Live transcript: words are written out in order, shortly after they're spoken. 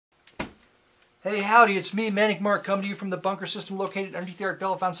Hey, howdy, it's me, Manic Mark, coming to you from the bunker system located underneath the Arctic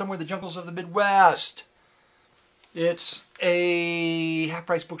Villa, found somewhere in the jungles of the Midwest. It's a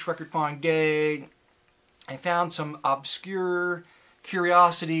half-price books record find day. I found some obscure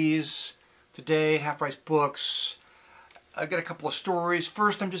curiosities today, half-price books. I've got a couple of stories.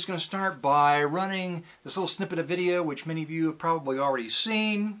 First, I'm just going to start by running this little snippet of video, which many of you have probably already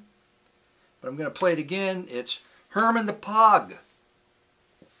seen. But I'm going to play it again. It's Herman the Pug.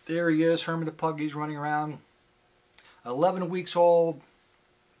 There he is, Herman the Pug. He's running around. 11 weeks old.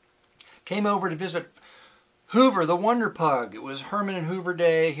 Came over to visit Hoover, the Wonder Pug. It was Herman and Hoover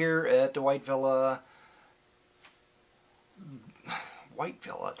Day here at the White Villa. White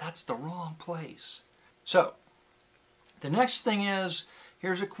Villa? That's the wrong place. So, the next thing is,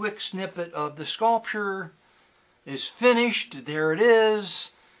 here's a quick snippet of the sculpture. It's finished. There it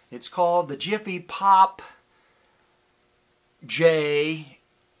is. It's called the Jiffy Pop Jiffy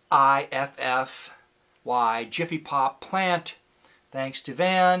Pop plant. Thanks to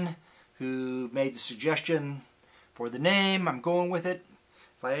Van, who made the suggestion for the name. I'm going with it.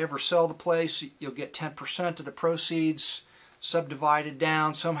 If I ever sell the place, you'll get 10% of the proceeds subdivided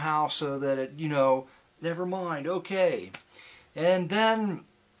down somehow so that it, never mind, okay. And then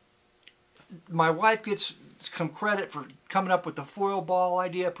my wife gets some credit for coming up with the foil ball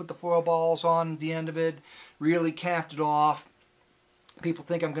idea. Put the foil balls on the end of it, really capped it off. People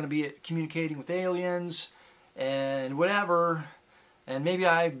think I'm going to be communicating with aliens and whatever, and maybe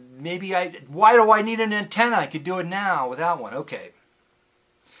I, why do I need an antenna? I could do it now without one. Okay.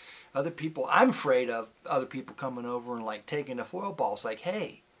 Other people, I'm afraid of other people coming over and like taking the foil balls, like,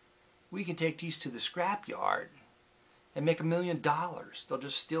 hey, we can take these to the scrap yard and make $1 million. They'll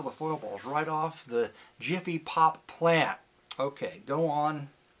just steal the foil balls right off the Jiffy Pop plant. Okay, go on.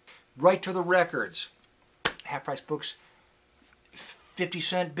 Right to the records. Half-price books.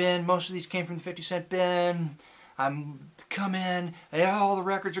 50-cent bin. Most of these came from the 50-cent bin. Come in, and all the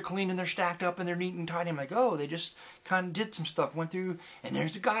records are clean and they're stacked up and they're neat and tidy. I'm like, oh, they just kind of did some stuff, went through, and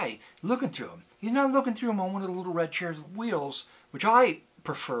there's a guy looking through them. He's not looking through them on one of the little red chairs with wheels, which I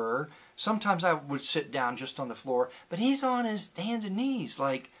prefer. Sometimes I would sit down just on the floor, but he's on his hands and knees,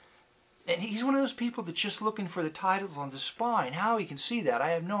 like, and he's one of those people that's just looking for the titles on the spine. How he can see that, I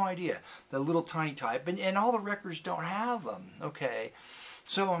have no idea. The little tiny type, and all the records don't have them. Okay,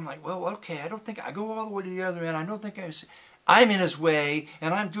 so I'm like, well, okay, I don't think I go all the way to the other end. I don't think I'm in his way,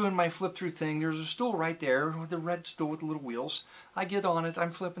 and I'm doing my flip through thing. There's a stool right there, with the red stool with the little wheels. I get on it,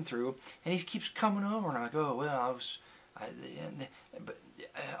 I'm flipping through, and he keeps coming over, and I'm like, oh, well,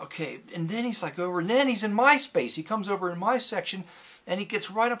 okay, and then he's like over, and then he's in my space. He comes over in my section, and he gets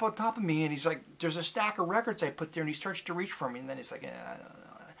right up on top of me, and he's like, there's a stack of records I put there, and he starts to reach for me, and then he's like, I don't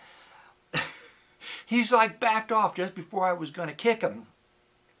know. He's like backed off just before I was going to kick him.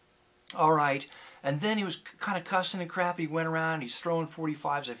 All right, and then he was kind of cussing and crap. He went around, he's throwing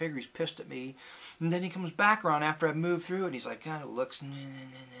 45s. I figure he's pissed at me, and then he comes back around after I moved through, and he's like, kind of looks,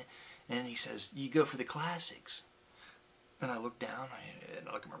 and he says, you go for the classics. And I look down, and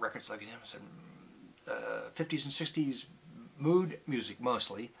I look at my records, look at him, I said, 50s and 60s mood music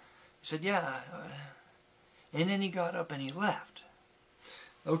mostly. He said, yeah. And then he got up and he left.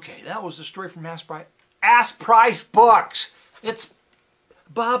 Okay, that was the story from Ass Price Books. It's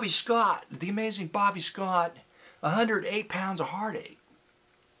Bobby Scott, the amazing Bobby Scott, 108 pounds of heartache.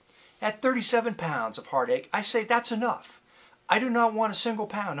 At 37 pounds of heartache, I say that's enough. I do not want a single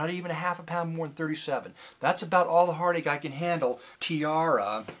pound, not even a half a pound more than 37. That's about all the heartache I can handle.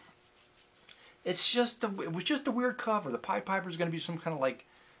 Tiara. It was just a weird cover. The Pied Piper is going to be some kind of like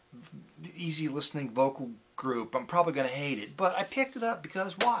easy listening vocal group. I'm probably going to hate it, but I picked it up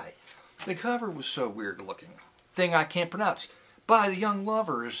because why? The cover was so weird looking. Thing I can't pronounce. By the Young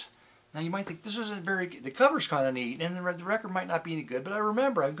Lovers. Now you might think this isn't very good. The cover's kind of neat, and the record might not be any good, but I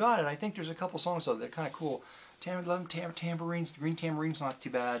remember I've got it. I think there's a couple songs though that are kind of cool. Tambourines, Green Tambourine's not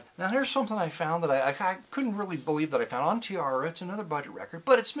too bad. Now here's something I found that I couldn't really believe that I found on Tiara. It's another budget record,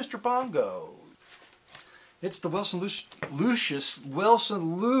 but it's Mr. Bongo. It's the Wilson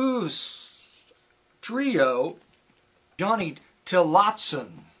Luce trio. Johnny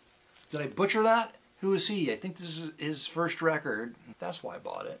Tillotson. Did I butcher that? Who is he? I think this is his first record. That's why I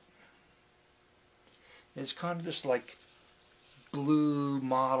bought it. It's kind of this like blue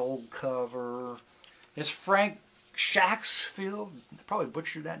model cover. It's Frank Shaxfield. I probably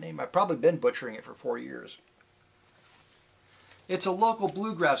butchered that name. I've probably been butchering it for 4 years. It's a local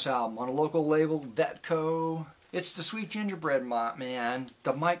bluegrass album on a local label, Vetco. It's the Sweet Gingerbread Man,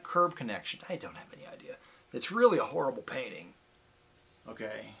 the Mike Curb Connection. I don't have any idea. It's really a horrible painting.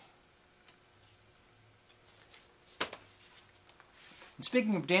 Okay. And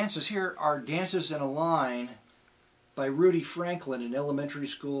speaking of dances, here are Dances in a Line by Rudy Franklin, an elementary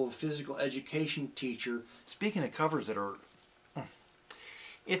school physical education teacher. Speaking of covers that are...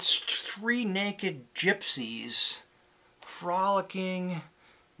 It's three naked gypsies frolicking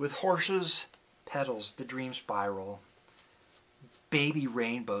with horses, petals, the dream spiral, baby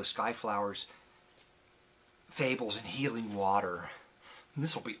rainbow, sky flowers, fables, and healing water. And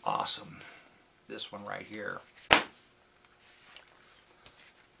this will be awesome. This one right here.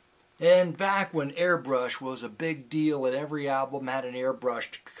 And back when airbrush was a big deal and every album had an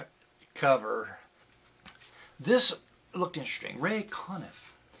airbrushed cover, this looked interesting. Ray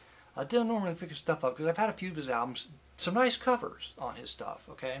Conniff. I don't normally pick his stuff up because I've had a few of his albums, some nice covers on his stuff,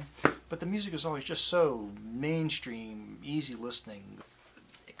 okay? But the music is always just so mainstream, easy listening.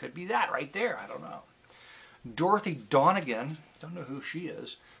 It could be that right there, I don't know. Dorothy Donegan, don't know who she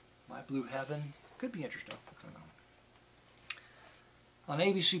is. My Blue Heaven, could be interesting, I don't know. On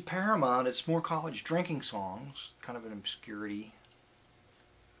ABC Paramount, it's more college drinking songs, kind of an obscurity.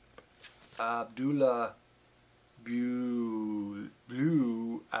 Abdullah Blue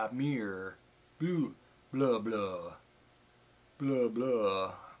Amir, Blue Blah Blah, Blah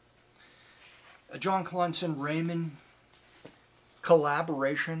Blah. John Clunson, Raymond,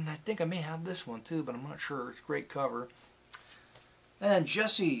 collaboration. I think I may have this one too, but I'm not sure. It's a great cover. And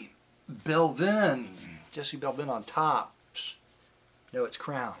Jesse Belvin. Jesse Belvin on Tops. No, it's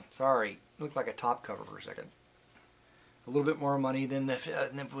Crown. Sorry. Looked like a top cover for a second. A little bit more money than if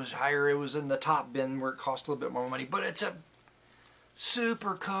it was higher. It was in the top bin where it cost a little bit more money. But it's a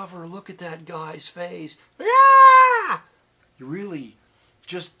super cover. Look at that guy's face. Yeah! You're really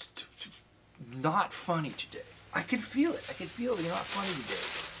just not funny today. I can feel it. I can feel that you're not funny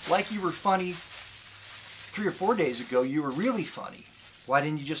today. Like you were funny 3 or 4 days ago, you were really funny. Why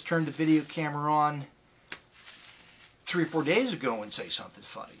didn't you just turn the video camera on 3 or 4 days ago and say something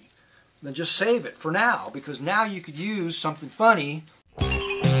funny? Then just save it for now, because now you could use something funny